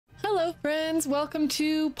Hello friends, welcome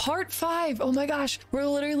to part 5. Oh my gosh, we're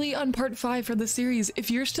literally on part 5 for the series.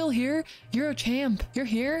 If you're still here, you're a champ. You're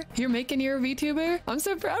here, you're making your VTuber. I'm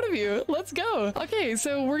so proud of you. Let's go. Okay,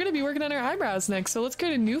 so we're gonna be working on our eyebrows next. So let's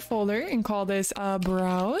create a new folder and call this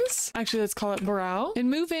brows. Actually, let's call it brow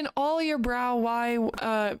and move in all your brow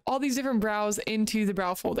all these different brows into the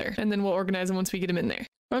brow folder, and then we'll organize them once we get them in there.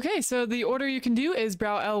 Okay, so the order you can do is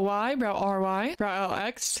brow LY, brow RY, brow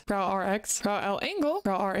LX, brow RX, brow L angle,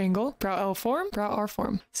 brow R angle, brow L form, brow R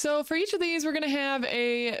form. So for each of these, we're gonna have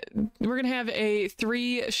a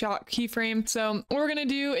 3-shot keyframe. So what we're gonna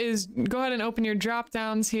do is go ahead and open your drop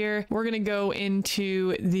downs here. We're gonna go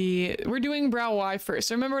into we're doing brow Y first.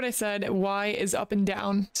 So remember what I said, Y is up and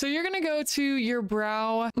down. So you're gonna go to your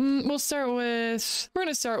brow. We're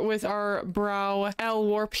gonna start with our brow L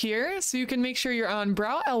warp here. So you can make sure you're on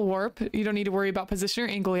brow L warp. You don't need to worry about position or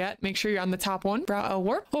angle yet. Make sure you're on the top one, brow L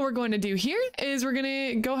warp. What we're going to do here is we're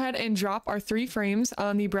going to go ahead and drop our 3 frames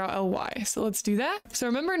on the brow LY. So let's do that. So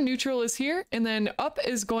remember, neutral is here, and then up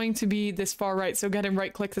is going to be this far right. So go ahead and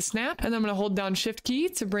right click the snap, and then I'm going to hold down shift key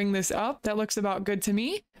to bring this up. That looks about good to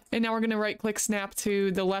me. And now we're going to right click snap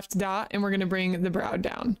to the left dot, and we're going to bring the brow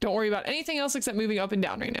down. Don't worry about anything else except moving up and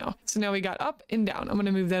down right now. So now we got up and down. I'm going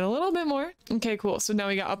to move that a little bit more. Okay, cool. So now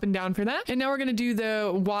we got up and down for that. And now we're going to do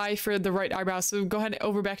the Y for the right eyebrow. So go ahead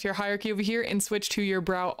over back to your hierarchy over here and switch to your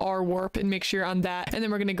brow R warp and make sure you're on that. And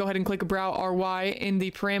then we're going to go ahead and click brow RY in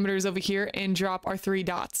the parameters over here and drop our 3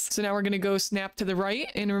 dots. So now we're going to go snap to the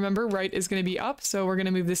right. And remember, right is going to be up. So we're going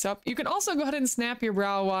to move this up. You can also go ahead and snap your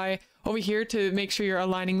brow Y over here to make sure you're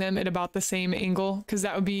aligning them at about the same angle, because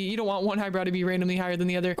that would be, you don't want one eyebrow to be randomly higher than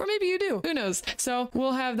the other, or maybe you do, who knows. So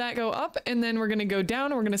we'll have that go up, and then we're going to go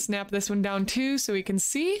down. We're going to snap this one down too so we can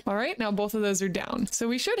see. All right, now both of those are down, so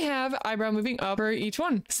we should have eyebrow moving up for each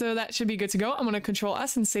one, so that should be good to go. I'm going to Control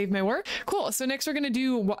S and save my work. Cool. So next we're going to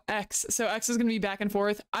do X. So X is going to be back and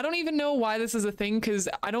forth. I don't even know why this is a thing, because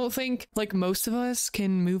I don't think like most of us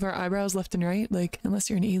can move our eyebrows left and right, like unless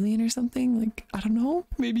you're an alien or something. Like, I don't know,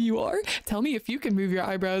 maybe you are. Tell me if you can move your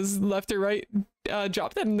eyebrows left or right.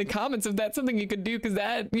 Drop that in the comments if that's something you could do, because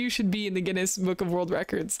that you should be in the Guinness Book of World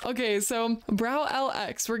Records. Okay, so brow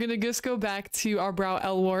LX, we're gonna just go back to our brow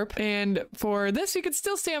L warp, and for this you could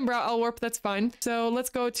still stay on brow L warp, that's fine. So let's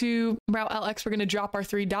go to brow LX. We're gonna drop our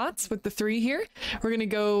 3 dots with the 3 here. We're gonna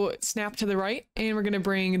go snap to the right, and we're gonna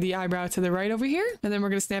bring the eyebrow to the right over here, and then we're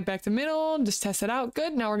gonna snap back to middle, just test it out.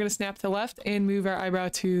 Good. Now we're gonna snap to left and move our eyebrow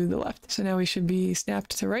to the left. So now we should be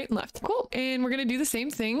snapped to right and left. Cool. And we're gonna do the same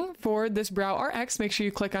thing for this brow RX. Make sure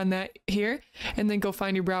you click on that here, and then go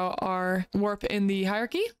find your brow R warp in the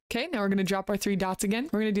hierarchy. Okay, now we're going to drop our 3 dots again.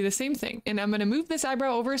 We're going to do the same thing, and I'm going to move this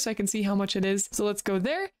eyebrow over so I can see how much it is. So let's go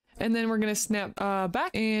there, and then we're going to snap back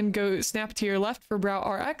and go snap to your left for brow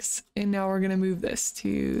RX, and now we're going to move this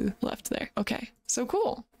to left there. Okay, so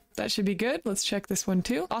cool. That should be good. Let's check this one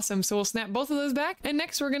too. Awesome. So we'll snap both of those back. And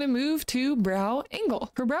next we're going to move to brow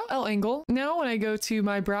angle. For brow L angle, now when I go to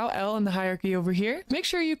my brow L in the hierarchy over here, make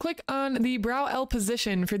sure you click on the brow L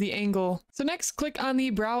position for the angle. So next click on the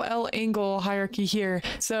brow L angle hierarchy here.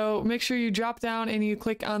 So make sure you drop down and you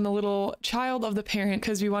click on the little child of the parent,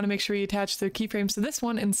 because we want to make sure you attach the keyframes to this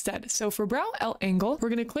one instead. So for brow L angle, we're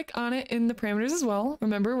going to click on it in the parameters as well.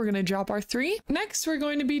 Remember, we're going to drop our 3. Next, we're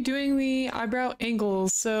going to be doing the eyebrow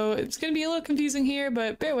angles. So it's going to be a little confusing here,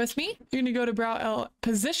 but bear with me. You're going to go to brow L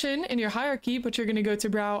position in your hierarchy, but you're going to go to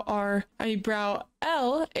brow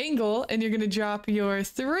L angle, and you're going to drop your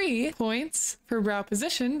 3 points for brow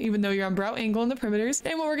position, even though you're on brow angle in the parameters.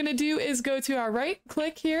 And what we're going to do is go to our right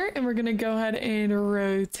click here, and we're going to go ahead and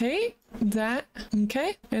rotate that.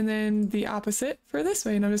 Okay, and then the opposite for this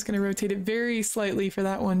way, and I'm just going to rotate it very slightly for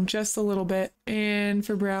that one, just a little bit. And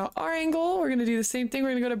for brow R angle, we're going to do the same thing.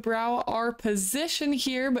 We're going to go to brow R position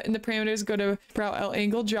here, but in the parameters go to brow L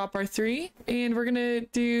angle, drop our 3, and we're going to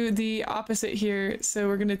do the opposite here. So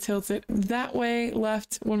we're going to tilt it that way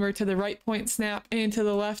left when we're to the right point snap, and to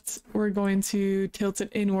the left we're going to tilt it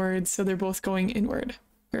inward, so they're both going inward.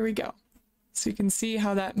 There we go. So you can see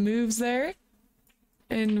how that moves there.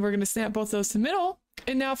 And we're going to snap both those to middle.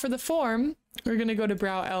 And now for the form, we're going to go to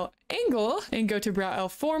brow L angle and go to brow L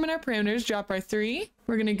form in our parameters, drop our 3.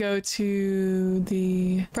 We're going to go to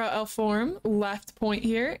the brow L form left point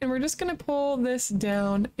here, and we're just going to pull this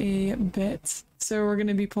down a bit. So we're going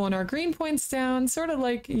to be pulling our green points down, sort of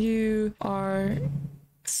like you are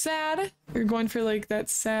sad. You're going for like that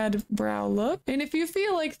sad brow look. And if you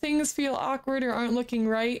feel like things feel awkward or aren't looking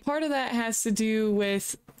right, part of that has to do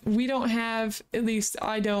with we don't have, at least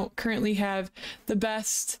I don't currently have the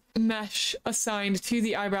best mesh assigned to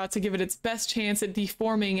the eyebrow to give it its best chance at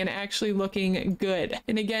deforming and actually looking good.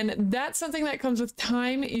 And again, that's something that comes with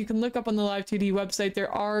time. You can look up on the Live2D website.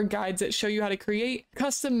 There are guides that show you how to create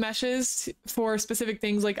custom meshes for specific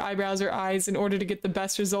things like eyebrows or eyes in order to get the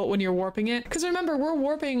best result when you're warping it. Because remember, we're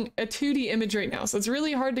warping a 2D image right now, so it's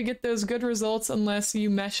really hard to get those good results unless you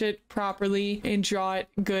mesh it properly and draw it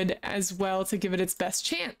good as well to give it its best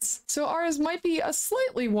chance. So ours might be a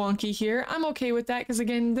slightly wonky here. I'm okay with that because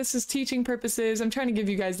again, this is teaching purposes. I'm trying to give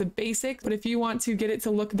you guys the basic, but if you want to get it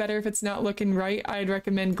to look better if it's not looking right, I'd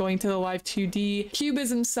recommend going to the Live2D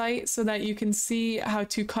cubism site so that you can see how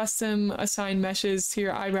to custom assign meshes to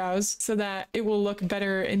your eyebrows so that it will look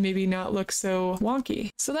better and maybe not look so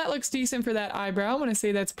wonky. So that looks decent for that eyebrow. I'm going to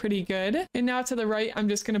say that's pretty good. And now to the right, I'm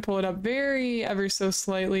just going to pull it up very ever so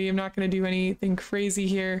slightly. I'm not going to do anything crazy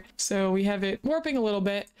here. So we have it warping a little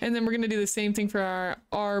bit, and then we're going to do the same thing for our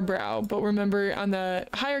R brow. But remember, on the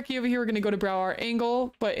hierarchy over here, we're going to go to brow R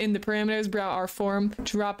angle, but in the parameters, brow R form,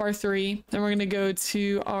 drop R3. Then we're going to go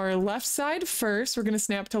to our left side first. We're going to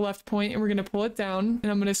snap to left point and we're going to pull it down.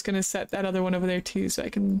 And I'm just going to set that other one over there too so I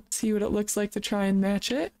can see what it looks like to try and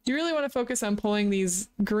match it. You really want to focus on pulling these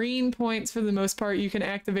green points for the most part. You can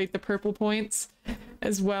activate the purple points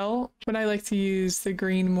as well, but I like to use the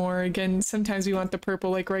green more. Again, sometimes we want the purple,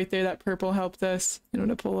 like right there, that purple helped us. I'm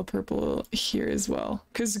gonna pull a purple here as well,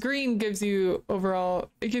 because green gives you overall,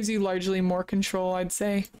 it gives you largely more control, I'd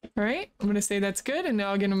say. All right, I'm gonna say that's good. And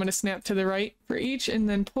now again, I'm gonna snap to the right for each and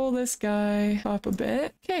then pull this guy up a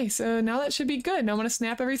bit. Okay, so now that should be good. Now I'm gonna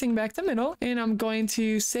snap everything back to middle and I'm going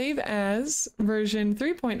to save as version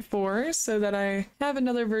 3.4 so that I have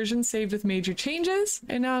another version saved with major changes.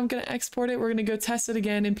 And now I'm gonna export it. We're gonna go test it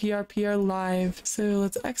again in PRPR Live. So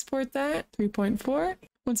let's export that 3.4.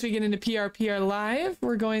 Once we get into PRPR Live,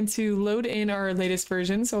 we're going to load in our latest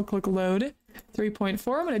version. So I'll click load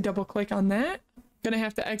 3.4. I'm going to double click on that. Gonna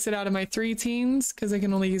have to exit out of my 3 teens because I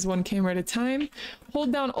can only use one camera at a time.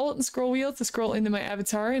 Hold down Alt and scroll wheel to scroll into my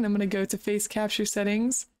avatar, and I'm gonna go to face capture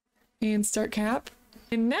settings and start cap.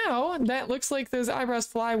 And now that looks like those eyebrows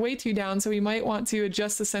fly way too down, so we might want to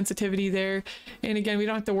adjust the sensitivity there. And again, we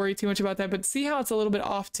don't have to worry too much about that, but see how it's a little bit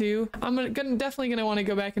off too? I'm definitely gonna want to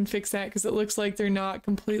go back and fix that because it looks like they're not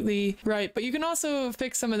completely right. But you can also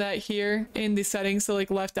fix some of that here in the settings. So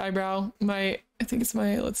like left eyebrow, I think it's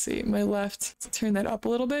my, let's see, my left. Let's turn that up a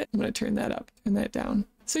little bit. I'm gonna turn that up, turn that down.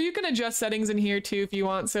 So you can adjust settings in here too if you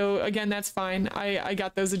want. So again, that's fine. I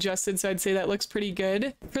got those adjusted, so I'd say that looks pretty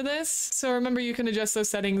good for this. So remember, you can adjust those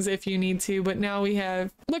settings if you need to, but now we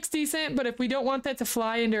have, looks decent, but if we don't want that to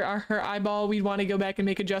fly into her eyeball, we'd want to go back and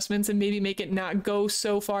make adjustments and maybe make it not go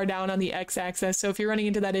so far down on the X axis. So if you're running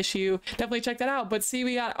into that issue, definitely check that out. But see,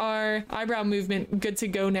 we got our eyebrow movement good to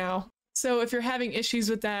go now. So if you're having issues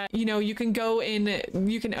with that, you know, you can go in,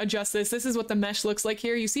 you can adjust this. This is what the mesh looks like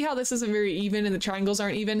here. You see how this isn't very even and the triangles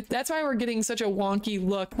aren't even? That's why we're getting such a wonky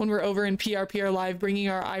look when we're over in PRPR Live, bringing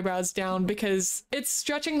our eyebrows down, because it's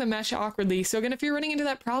stretching the mesh awkwardly. So again, if you're running into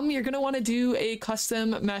that problem, you're going to want to do a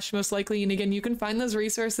custom mesh most likely. And again, you can find those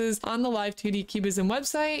resources on the Live2D Cubism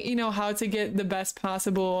website, you know, how to get the best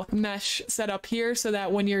possible mesh set up here so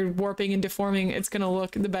that when you're warping and deforming, it's going to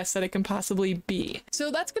look the best that it can possibly be.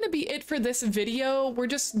 So that's going to be it for this video. We're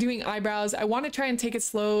just doing eyebrows. I want to try and take it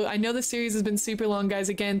slow. I know the series has been super long, guys.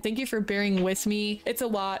 Again, thank you for bearing with me. It's a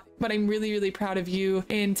lot, but I'm really, really proud of you.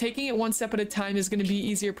 And taking it one step at a time is going to be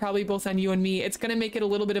easier, probably both on you and me. It's going to make it a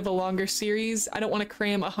little bit of a longer series. I don't want to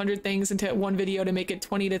cram 100 things into one video to make it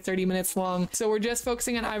 20 to 30 minutes long. So we're just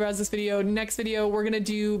focusing on eyebrows this video. Next video, we're going to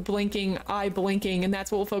do blinking, eye blinking, and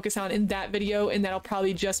that's what we'll focus on in that video. And that'll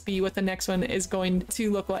probably just be what the next one is going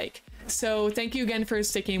to look like. So thank you again for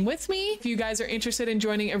sticking with me. If you guys are interested in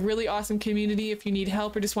joining a really awesome community, if you need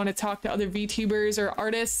help or just want to talk to other VTubers or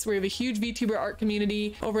artists, we have a huge VTuber art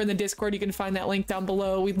community over in the Discord. You can find that link down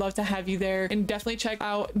below. We'd love to have you there. And definitely check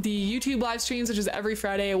out the YouTube live streams, which is every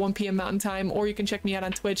Friday at 1 p.m. Mountain Time, or you can check me out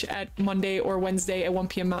on Twitch at Monday or Wednesday at 1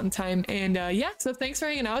 p.m. Mountain Time. And yeah, so thanks for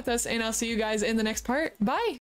hanging out with us, and I'll see you guys in the next part. Bye!